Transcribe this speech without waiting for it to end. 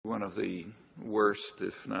one of the worst,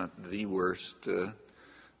 if not the worst,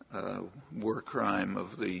 war crime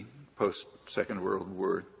of the post-Second World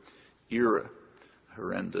War era.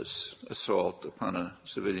 Horrendous assault upon a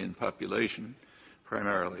civilian population,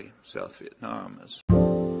 primarily South Vietnam.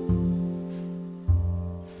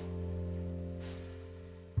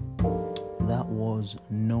 That was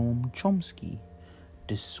Noam Chomsky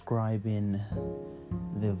describing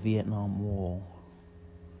the Vietnam War,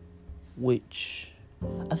 which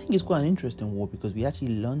I think is quite an interesting war because we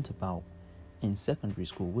actually learnt about in secondary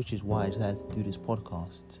school, which is why I decided to do this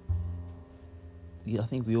podcast. I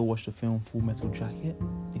think we all watched the film Full Metal Jacket.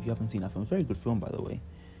 If you haven't seen that film, it's a very good film, by the way.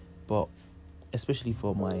 But especially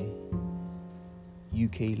for my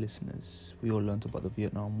UK listeners, we all learnt about the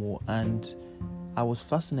Vietnam War, and I was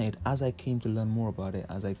fascinated as I came to learn more about it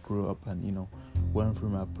as I grew up and, went through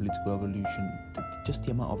my political evolution. Just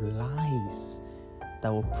the amount of lies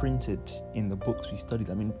that were printed in the books we studied.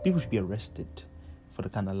 I mean, people should be arrested for the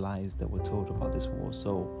kind of lies that were told about this war.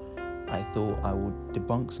 So I thought I would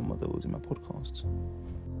debunk some of those in my podcast.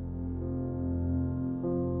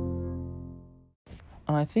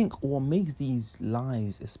 And I think what makes these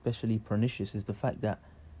lies especially pernicious is the fact that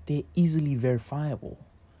they're easily verifiable.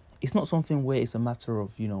 It's not something where it's a matter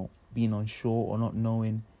of, being unsure or not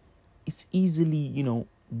knowing. It's easily,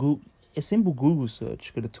 a simple Google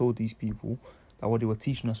search could have told these people that what they were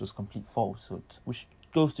teaching us was complete falsehood, which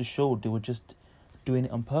goes to show they were just doing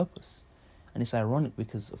it on purpose. And it's ironic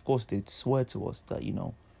because, of course, they'd swear to us that,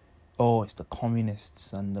 it's the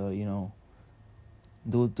communists and, they're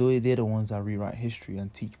the ones that rewrite history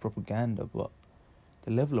and teach propaganda. But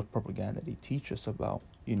the level of propaganda they teach us about,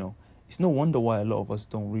 it's no wonder why a lot of us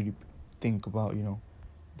don't really think about,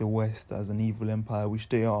 the West as an evil empire, which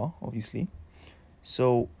they are, obviously.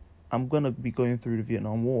 So I'm going to be going through the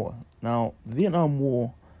Vietnam War. Now, the Vietnam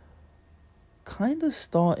War kind of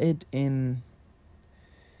started in...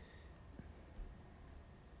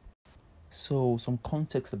 So, some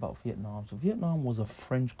context about Vietnam. So, Vietnam was a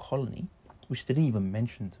French colony, which they didn't even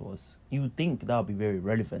mention to us. You would think that would be very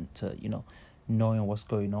relevant to, knowing what's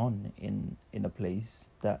going on in a place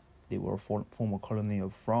that they were a former colony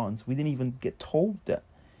of France. We didn't even get told that.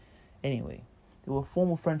 Anyway, they were a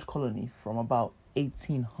former French colony from about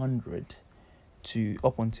 1800 to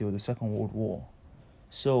up until the Second World War.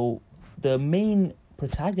 So the main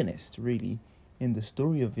protagonist, really, in the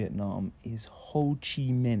story of Vietnam is Ho Chi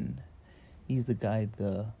Minh. He's the guy,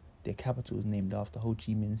 their capital is named after Ho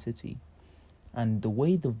Chi Minh City. And the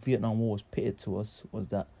way the Vietnam War was pitted to us was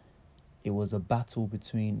that it was a battle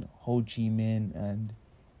between Ho Chi Minh and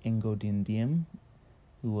Ngo Dinh Diem.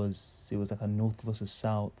 It was like a North versus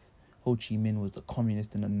South. Ho Chi Minh was the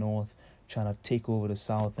communist in the North, trying to take over the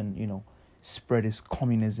South and, spread his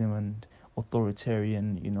communism and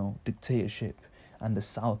authoritarian, dictatorship. And the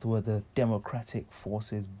South were the democratic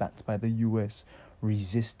forces backed by the US,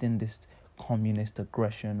 resisting this communist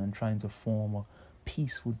aggression and trying to form a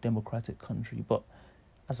peaceful democratic country. But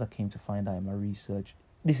as I came to find out in my research,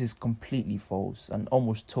 this is completely false and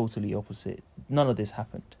almost totally opposite. None of this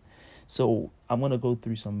happened. So I'm going to go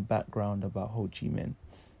through some background about Ho Chi Minh,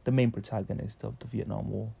 the main protagonist of the Vietnam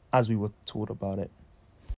War, as we were taught about it.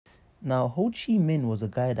 Now, Ho Chi Minh was a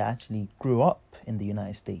guy that actually grew up in the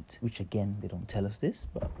United States, which again, they don't tell us this,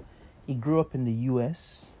 but he grew up in the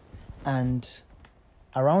US. And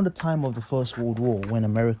around the time of the First World War, when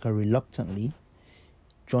America reluctantly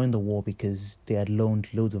joined the war because they had loaned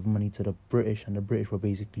loads of money to the British and the British were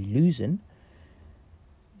basically losing,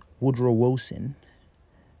 Woodrow Wilson,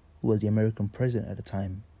 who was the American president at the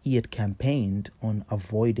time, he had campaigned on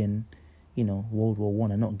avoiding, World War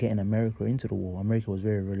I and not getting America into the war. America was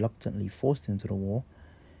very reluctantly forced into the war.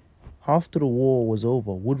 After the war was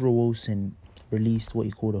over, Woodrow Wilson released what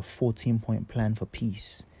he called a 14-point plan for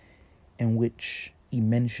peace, in which he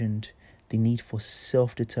mentioned the need for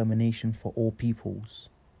self-determination for all peoples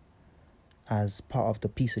as part of the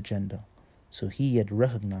peace agenda. So he had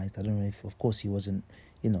recognized, I don't know if, of course, he wasn't,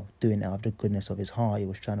 doing it out of the goodness of his heart. He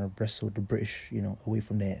was trying to wrestle the British, away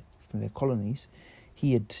from their colonies.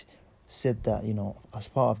 He had said that, as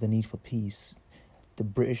part of the need for peace, the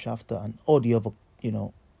British, after and all the other,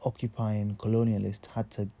 occupying colonialists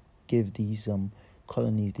had to give these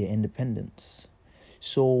colonies their independence.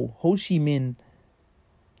 So Ho Chi Minh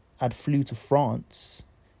had flew to France,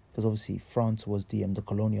 because obviously France was the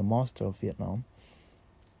colonial master of Vietnam,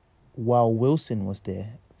 while Wilson was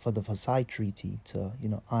there for the Versailles Treaty to,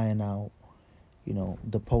 iron out,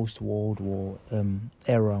 the post-World War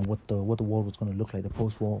era and what the world was going to look like, the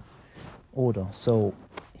post-war order. So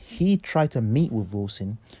he tried to meet with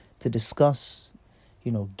Wilson to discuss,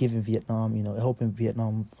 giving Vietnam, helping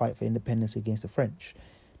Vietnam fight for independence against the French.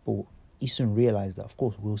 But he soon realized that, of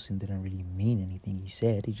course, Wilson didn't really mean anything he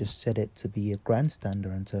said. He just said it to be a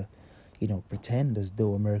grandstander and to, pretend as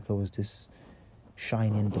though America was this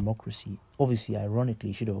shining democracy. Obviously,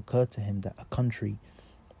 ironically, it should have occurred to him that a country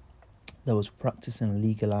that was practicing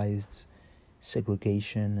legalized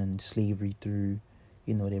segregation and slavery through,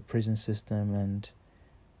 their prison system and,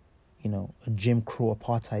 a Jim Crow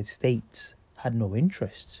apartheid state had no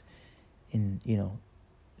interest in,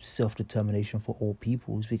 self-determination for all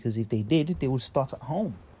peoples, because if they did, they would start at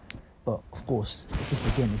home. But of course, this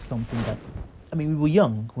again is something that, we were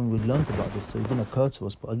young when we learned about this, so it didn't occur to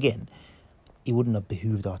us. But again, it wouldn't have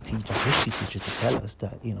behooved our teachers, history teachers, to tell us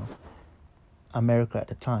that, America at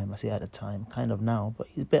the time, I say at the time, kind of now, but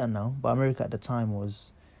it's better now, but America at the time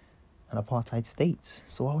was an apartheid state.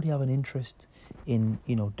 So why would he have an interest in,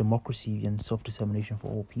 democracy and self-determination for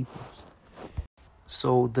all peoples?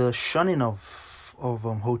 So the shunning of Ho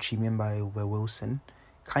Chi Minh by Wilson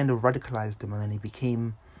kind of radicalized him, and then he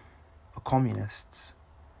became a communist.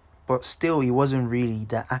 But still, he wasn't really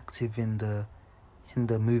that active in the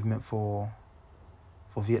movement for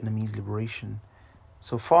Vietnamese liberation.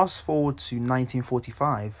 So fast forward to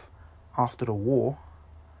 1945, after the war,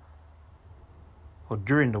 or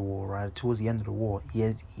during the war, right, towards the end of the war,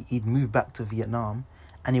 he'd moved back to Vietnam,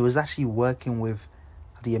 and he was actually working with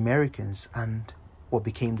the Americans and what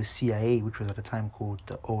became the CIA, which was at the time called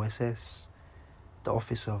the OSS, the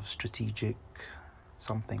Office of Strategic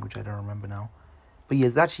something, which I don't remember now. But he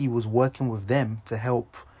actually was working with them to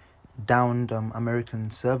help downed American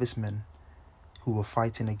servicemen who were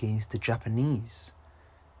fighting against the Japanese.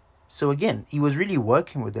 So again, he was really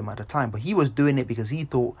working with them at the time, but he was doing it because he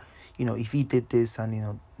thought, if he did this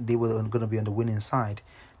and, they were going to be on the winning side,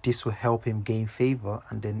 this would help him gain favor,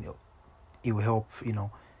 and then it will help,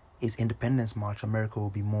 his independence march. America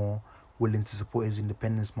will be more willing to support his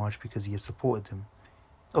independence march because he has supported them.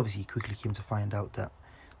 Obviously, he quickly came to find out that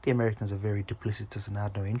the Americans are very duplicitous and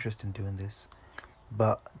had no interest in doing this.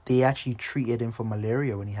 But they actually treated him for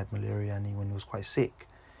malaria when he had malaria and when he was quite sick.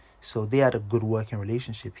 So they had a good working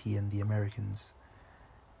relationship, he and the Americans.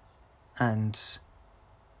 And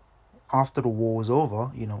after the war was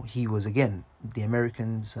over, he was again, the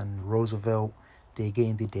Americans and Roosevelt, they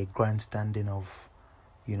again did their grandstanding of,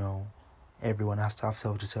 everyone has to have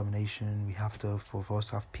self-determination. We have to, for us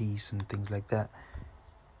to have peace and things like that.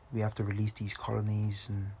 We have to release these colonies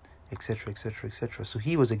and etc., etc., etc. So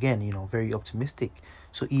he was again, very optimistic.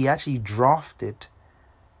 So he actually drafted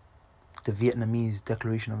the Vietnamese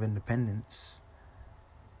Declaration of Independence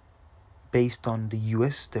based on the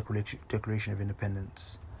U.S. Declaration of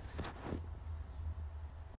Independence.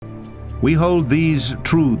 We hold these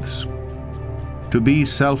truths to be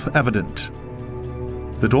self-evident,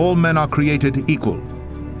 that all men are created equal,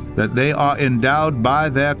 that they are endowed by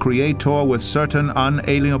their Creator with certain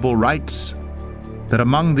unalienable rights, that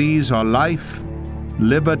among these are life,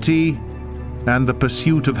 liberty, and the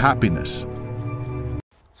pursuit of happiness.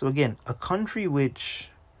 So again, a country which,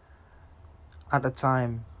 at the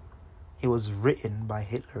time, it was written by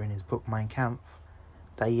Hitler in his book Mein Kampf,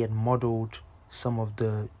 that he had modeled some of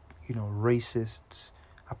the, racist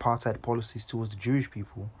apartheid policies towards the Jewish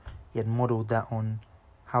people. He had modeled that on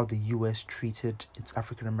how the US treated its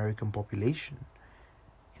African American population.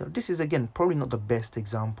 This is, again, probably not the best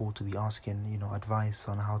example to be asking, advice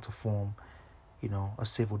on how to form, a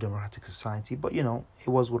civil democratic society. But, it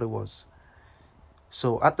was what it was.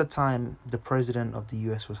 So at the time, the president of the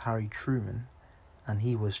US was Harry Truman, and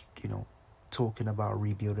he was, talking about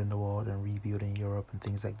rebuilding the world and rebuilding Europe and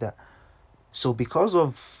things like that. So because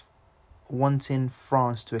of wanting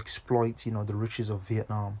France to exploit, the riches of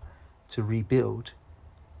Vietnam to rebuild,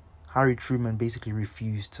 Harry Truman basically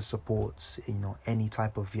refused to support, any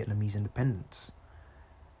type of Vietnamese independence.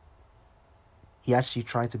 He actually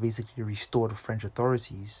tried to basically restore the French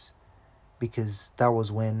authorities, because that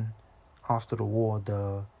was when, after the war,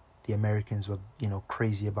 the Americans were,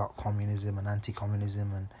 crazy about communism and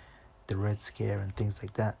anti-communism and the Red Scare and things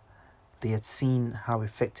like that. They had seen how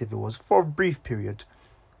effective it was for a brief period,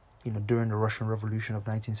 during the Russian Revolution of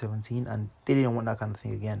 1917, and they didn't want that kind of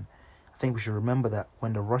thing again. I think we should remember that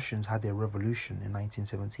when the Russians had their revolution in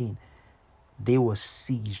 1917, they were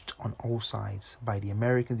sieged on all sides by the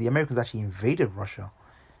Americans. The Americans actually invaded Russia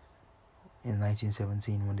in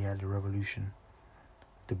 1917 when they had the revolution.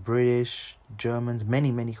 The British, Germans,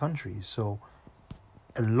 many, many countries. So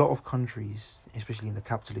a lot of countries, especially in the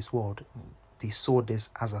capitalist world, they saw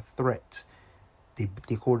this as a threat.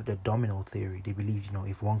 They called it the domino theory. They believed,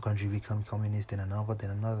 if one country became communist, then another,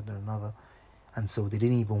 then another, then another. And so they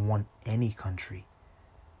didn't even want any country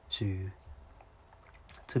to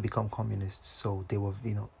become communist. So they were,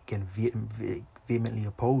 again, vehemently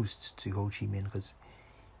opposed to Ho Chi Minh because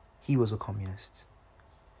he was a communist.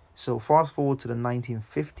 So fast forward to the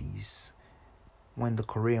 1950s, when the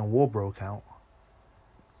Korean War broke out,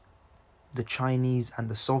 the Chinese and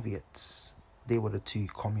the Soviets, they were the two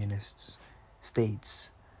communist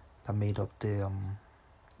states that made up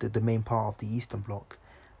the main part of the Eastern Bloc.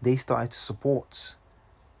 They started to support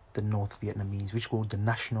the North Vietnamese, which was called the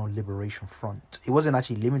National Liberation Front. It wasn't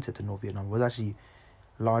actually limited to North Vietnam, it was actually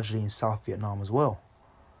largely in South Vietnam as well.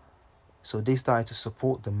 So they started to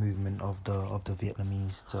support the movement of the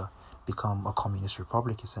Vietnamese to become a communist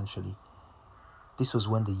republic, essentially. This was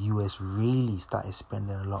when the US really started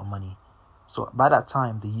spending a lot of money. So by that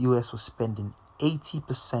time, the US was spending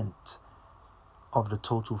 80% of the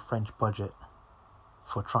total French budget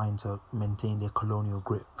for trying to maintain their colonial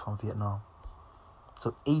grip on Vietnam.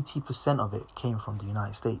 So 80% of it came from the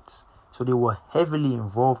United States. So they were heavily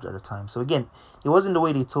involved at the time. So again, it wasn't the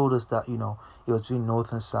way they told us that, it was between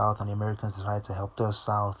North and South, and the Americans decided to help the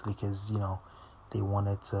South because, they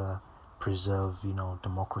wanted to preserve,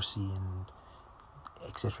 democracy and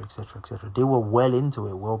etc., etc., etc. They were well into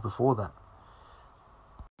it well before that.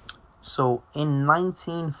 So in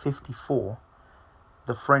 1954,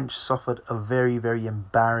 the French suffered a very, very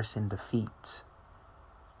embarrassing defeat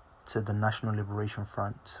to the National Liberation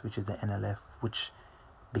Front, which is the NLF, which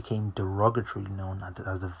became derogatorily known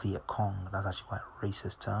as the Viet Cong. That's actually quite a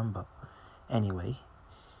racist term, but anyway.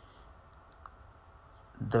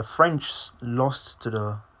 The French lost to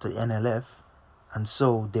the NLF, and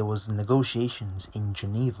so there was negotiations in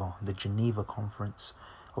Geneva, the Geneva Conference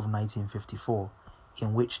of 1954,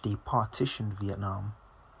 in which they partitioned Vietnam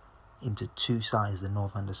into two sides, the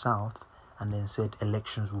North and the South, and then said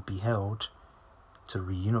elections will be held to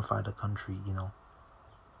reunify the country,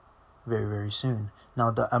 very, very soon. Now,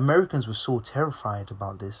 the Americans were so terrified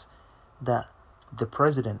about this that the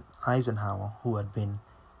President Eisenhower, who had been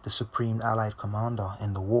the supreme Allied commander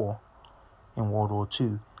in the war, in World War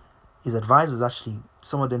II, his advisors actually,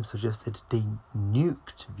 some of them suggested they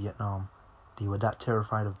nuked Vietnam. They were that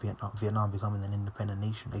terrified of Vietnam becoming an independent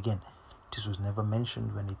nation. Again, this was never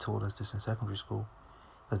mentioned when they told us this in secondary school.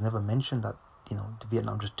 It was never mentioned that,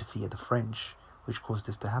 Vietnam just defeated the French, which caused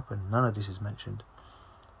this to happen. None of this is mentioned.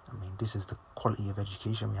 I mean, this is the quality of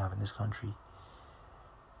education we have in this country.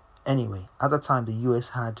 Anyway, at the time, the US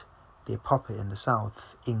had their puppet in the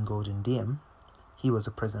South, Ngo Dinh Diem. He was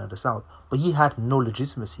the president of the South, but he had no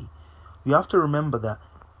legitimacy. You have to remember that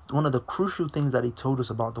one of the crucial things that he told us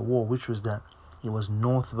about the war, which was that it was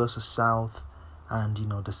North versus South, and,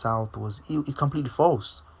 the South was... It's completely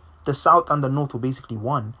false. The South and the North were basically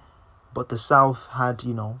one, but the South had,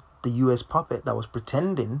 the US puppet that was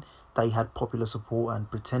pretending that he had popular support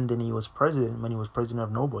and pretending he was president when he was president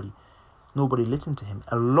of nobody. Nobody listened to him.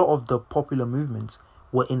 A lot of the popular movements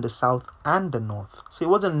were in the South and the North. So it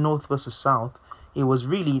wasn't North versus South. It was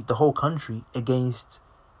really the whole country against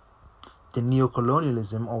the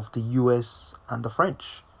neocolonialism of the US and the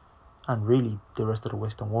French. And really the rest of the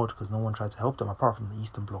Western world, because no one tried to help them apart from the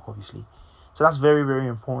Eastern Bloc, obviously. So that's very, very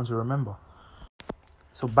important to remember.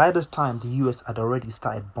 So by this time, the US had already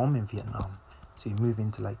started bombing Vietnam. So you move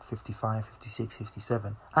into like 55, 56,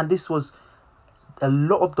 57. And this was a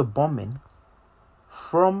lot of the bombing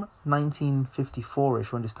from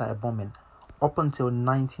 1954-ish, when they started bombing, up until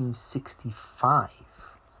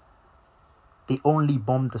 1965. They only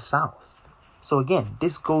bombed the South. So again,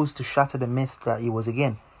 this goes to shatter the myth that it was,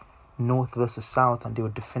 again, North versus South, and they were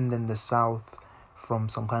defending the South from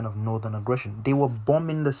some kind of northern aggression. They were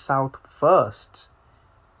bombing the South first.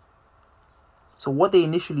 So what they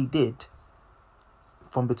initially did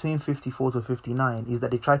from between 54 to 59 is that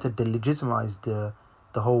they tried to delegitimize the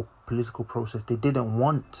whole political process. They didn't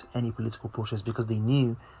want any political process because they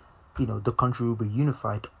knew, the country would be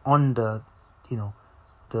unified under,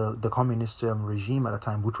 the communist regime at the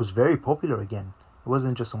time, which was very popular again. It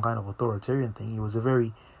wasn't just some kind of authoritarian thing. It was a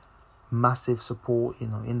very massive support,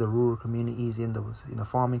 in the rural communities, in the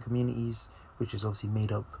farming communities, which is obviously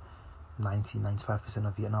made up 95%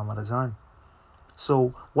 of Vietnam at the time.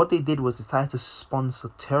 So what they did was decide to sponsor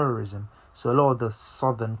terrorism. So a lot of the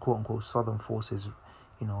southern, quote unquote, southern forces,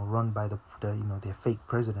 run by their fake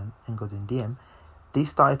president, Ngo Dinh Diem, they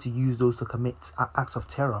started to use those to commit acts of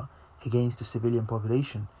terror against the civilian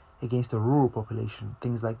population, against the rural population,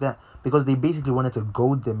 things like that, because they basically wanted to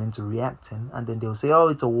goad them into reacting, and then they'll say, oh,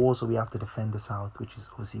 it's a war, so we have to defend the South, which is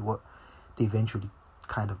obviously what they eventually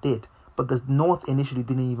kind of did. But the North initially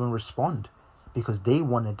didn't even respond, because they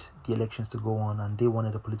wanted the elections to go on and they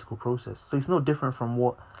wanted a political process. So it's no different from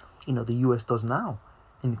what, the US does now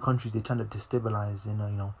in the countries they're trying to destabilize.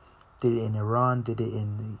 Did it in Iran, did it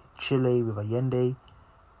in Chile with Allende,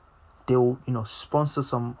 they'll, sponsor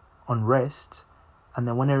some unrest, and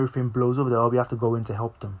then when everything blows over, we have to go in to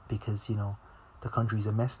help them because, the country's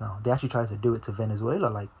a mess now. They actually tried to do it to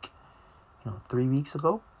Venezuela, 3 weeks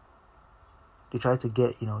ago. They tried to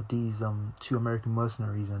get, these 2 American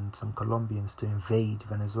mercenaries and some Colombians to invade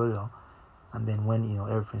Venezuela. And then when,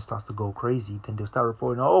 everything starts to go crazy, then they'll start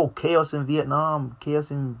reporting, oh, chaos in Vietnam,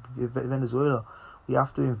 chaos in Venezuela. We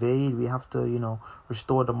have to invade, we have to,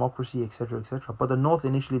 restore democracy, etc., etc. But the North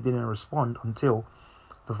initially didn't respond until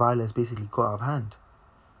the violence basically got out of hand.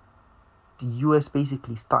 The US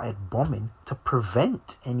basically started bombing to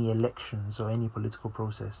prevent any elections or any political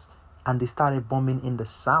process. And they started bombing in the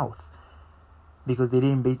South because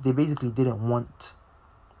they basically didn't want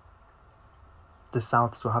the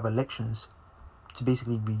South to have elections to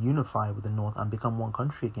basically reunify with the North and become one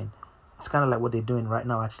country again. It's kind of like what they're doing right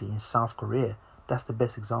now actually in South Korea. That's the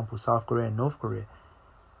best example, South Korea and North Korea.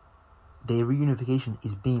 Their reunification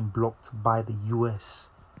is being blocked by the US.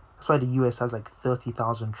 That's why the US has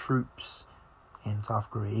 30,000 troops in South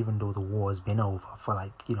Korea, even though the war has been over for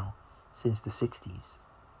since the 60s.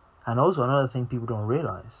 And also another thing people don't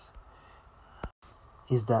realize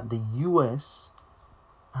is that the US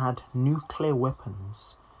had nuclear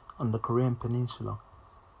weapons on the Korean Peninsula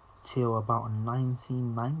till about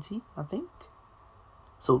 1990, I think.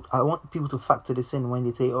 So I want people to factor this in when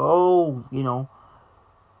they say, the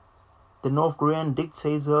North Korean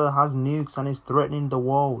dictator has nukes and is threatening the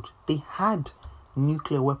world. They had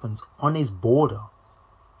nuclear weapons on his border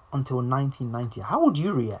until 1990. How would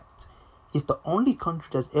you react if the only country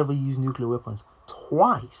that's ever used nuclear weapons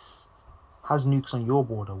twice has nukes on your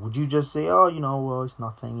border? Would you just say, well, it's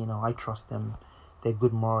nothing, I trust them, they're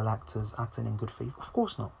good moral actors acting in good faith? Of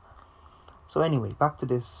course not. So anyway, back to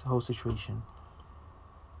this whole situation.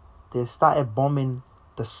 They started bombing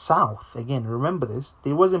the South. Again, remember this.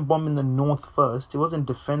 They wasn't bombing the North first. It wasn't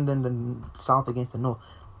defending the South against the North.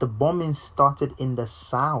 The bombing started in the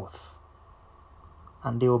South.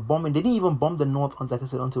 And they were bombing. They didn't even bomb the North, like I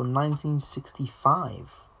said, until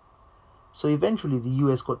 1965. So eventually the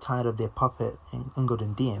US got tired of their puppet,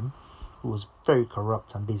 Ngo Diem, who was very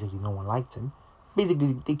corrupt and basically no one liked him.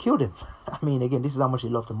 Basically, they killed him. I mean, again, this is how much they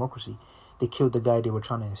love democracy. They killed the guy they were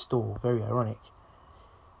trying to install. Very ironic.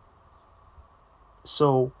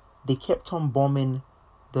 So they kept on bombing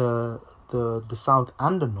the South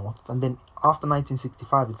and the North, and then after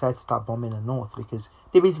 1965 they decided to start bombing the North because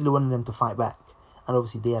they basically wanted them to fight back, and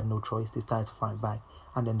obviously they had no choice. They started to fight back,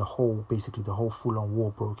 and then the whole full-on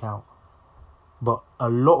war broke out. But a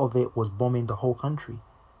lot of it was bombing the whole country.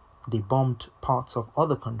 They bombed parts of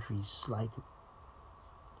other countries like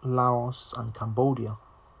Laos and Cambodia.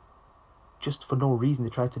 Just for no reason, they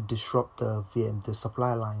tried to disrupt the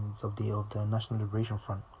supply lines of the National Liberation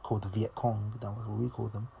Front, called the Viet Cong. That was what we call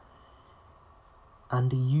them. And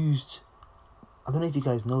they used, I don't know if you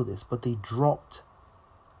guys know this, but they dropped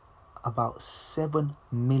about 7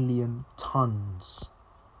 million tons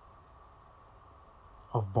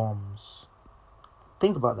of bombs.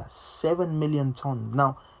 Think about that, 7 million tons.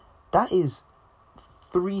 Now, that is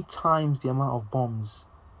 3 times the amount of bombs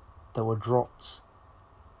that were dropped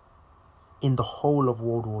in the whole of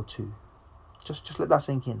World War II. Just let that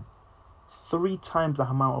sink in. 3 times the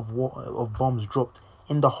amount of bombs dropped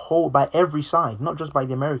in the whole, by every side, not just by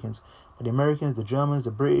the Americans, but the Americans, the Germans,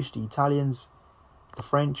 the British, the Italians, the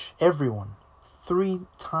French, everyone. 3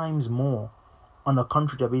 times more on a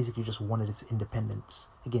country that basically just wanted its independence.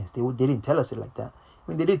 Again, they didn't tell us it like that. I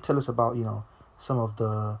mean, they did tell us about, some of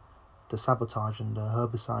the sabotage and the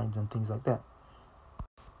herbicides and things like that.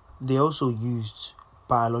 They also used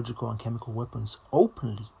biological and chemical weapons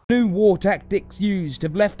openly. New war tactics used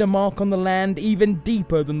have left a mark on the land even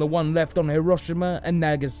deeper than the one left on Hiroshima and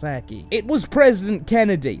Nagasaki. It was President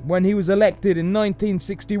Kennedy, when he was elected in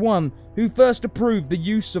 1961, who first approved the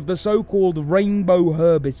use of the so-called rainbow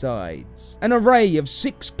herbicides, an array of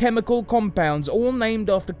 6 chemical compounds all named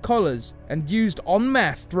after colors and used en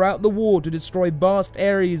masse throughout the war to destroy vast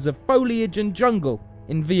areas of foliage and jungle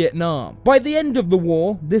in Vietnam. By the end of the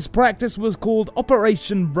war, this practice was called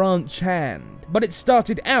Operation Branch Hand, but it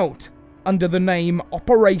started out under the name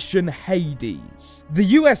Operation Hades. The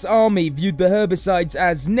US Army viewed the herbicides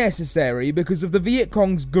as necessary because of the Viet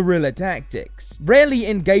Cong's guerrilla tactics, rarely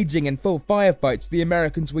engaging in full firefights the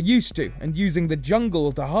Americans were used to, and using the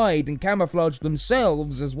jungle to hide and camouflage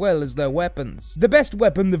themselves as well as their weapons. The best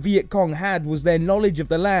weapon the Viet Cong had was their knowledge of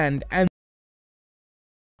the land and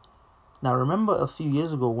Now, remember a few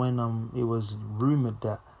years ago when it was rumored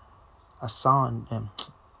that Assad,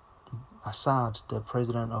 the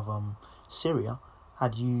president of Syria,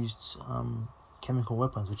 had used chemical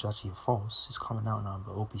weapons, which is actually false. It's coming out now,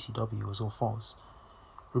 but OPCW was all false.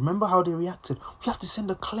 Remember how they reacted? We have to send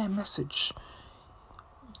a clear message.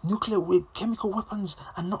 Chemical weapons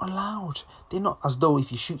are not allowed. They're not, as though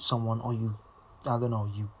if you shoot someone or you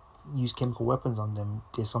use chemical weapons on them,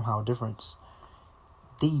 there's somehow a difference.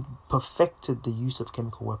 They perfected the use of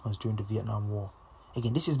chemical weapons during the Vietnam War.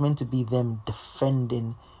 Again, this is meant to be them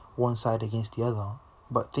defending one side against the other.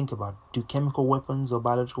 But think about it. Do chemical weapons or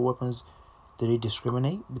biological weapons, do they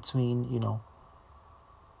discriminate between,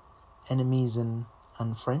 enemies and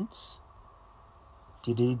friends?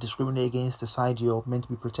 Do they discriminate against the side you're meant to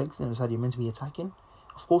be protecting and the side you're meant to be attacking?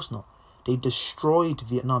 Of course not. They destroyed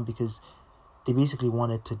Vietnam because they basically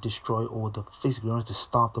wanted to destroy wanted to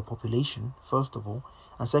starve the population, first of all.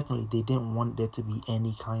 And secondly, they didn't want there to be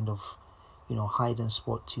any kind of, hiding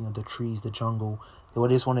spots, the trees, the jungle. They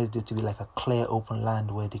just wanted it to be like a clear open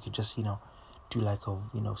land where they could just, do like a,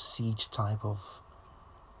 siege type of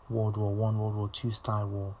World War I, World War II style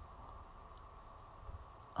war.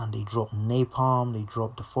 And they dropped napalm, they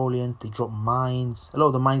dropped defoliants, they dropped mines. A lot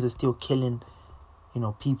of the mines are still killing,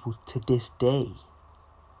 people to this day.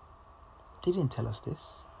 They didn't tell us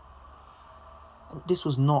this. This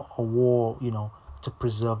was not a war, to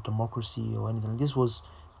preserve democracy or anything. This was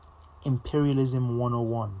imperialism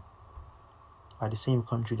 101 by the same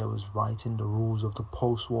country that was writing the rules of the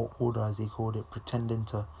post-war order, as they called it, pretending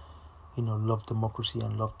to, love democracy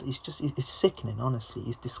and love... It's sickening, honestly.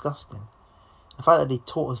 It's disgusting. The fact that they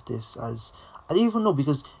taught us this I don't even know,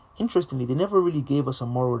 because interestingly, they never really gave us a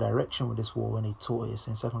moral direction with this war when they taught us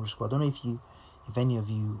in secondary school. I don't know if any of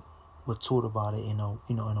you were taught about it in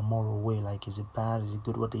a moral way, like is it bad, is it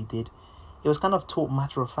good what they did? It was kind of taught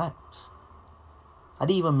matter of fact. I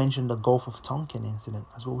didn't even mention the Gulf of Tonkin incident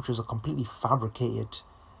as well, which was a completely fabricated,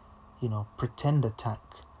 pretend attack.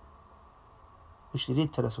 Which they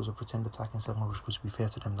did tell us was a pretend attack in secondary school, to be fair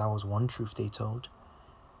to them. That was one truth they told.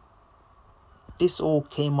 This all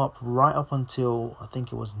came up right up until, I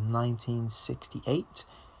think it was 1968,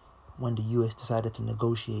 when the US decided to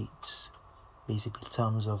negotiate basically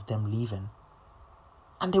terms of them leaving.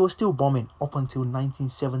 And they were still bombing up until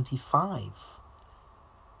 1975.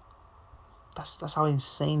 That's how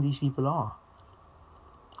insane these people are.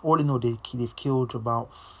 All in all, they've killed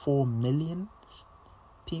about 4 million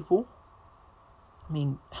people. I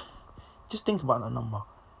mean, just think about that number.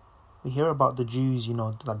 We hear about the Jews,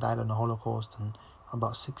 that died in the Holocaust, and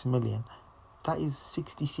about 6 million. That is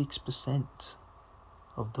 66%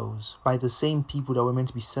 of those. By the same people that were meant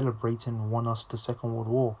to be celebrating won us the Second World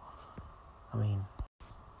War. I mean,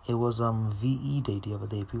 it was VE Day the other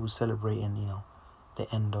day. People celebrating, the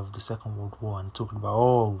end of the Second World War and talking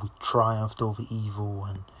about, we triumphed over evil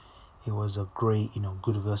and it was a great,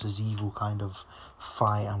 good versus evil kind of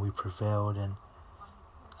fight and we prevailed. And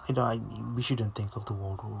we shouldn't think of the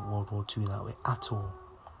World War II that way at all.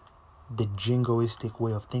 The jingoistic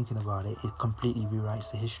way of thinking about it completely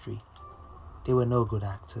rewrites the history. They were no good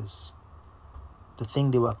actors. The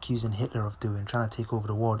thing they were accusing Hitler of doing, trying to take over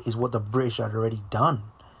the world, is what the British had already done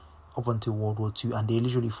up until World War II, and they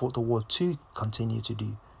literally fought the war to continue to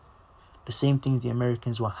do. The same things the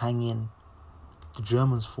Americans were hanging the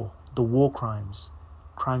Germans for. The war crimes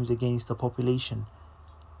against the population,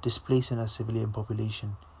 displacing a civilian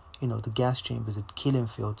population, the gas chambers, the killing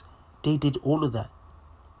fields. They did all of that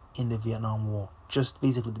in the Vietnam War, just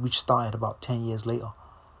basically, which started about 10 years later.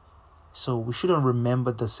 So we shouldn't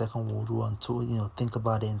remember the Second World War until, think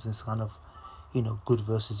about it in this kind of, good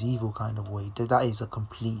versus evil kind of way. That is a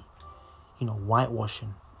complete,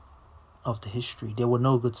 whitewashing of the history. There were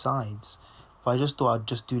no good sides. But I just thought I'd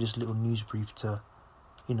just do this little news brief to,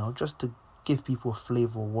 just to give people a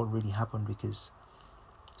flavour of what really happened, because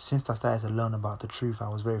since I started to learn about the truth, I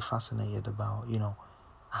was very fascinated about,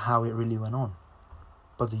 how it really went on.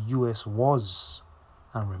 But the US was,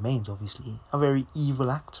 and remains obviously, a very evil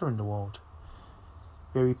actor in the world.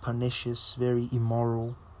 Very pernicious, very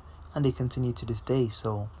immoral, and they continue to this day.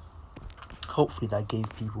 So hopefully that gave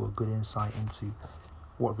people a good insight into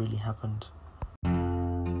what really happened.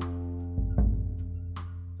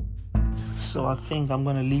 So I think I'm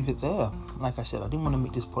going to leave it there. Like I said, I didn't want to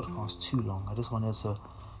make this podcast too long. I just wanted to,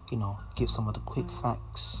 give some of the quick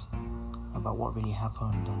facts about what really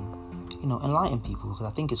happened and, enlighten people, because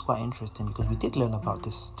I think it's quite interesting, because we did learn about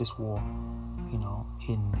this war,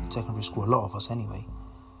 in secondary school, a lot of us anyway.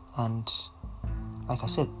 And like I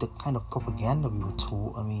said, the kind of propaganda we were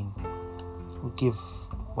taught, would give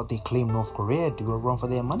what they claim North Korea do a run for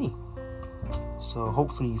their money. So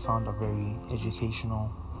hopefully you found it very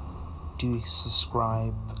educational. Do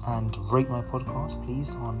subscribe and rate my podcast,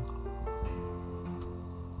 please, on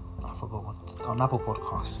Apple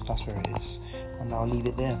Podcasts. That's where it is. And I'll leave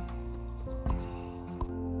it there.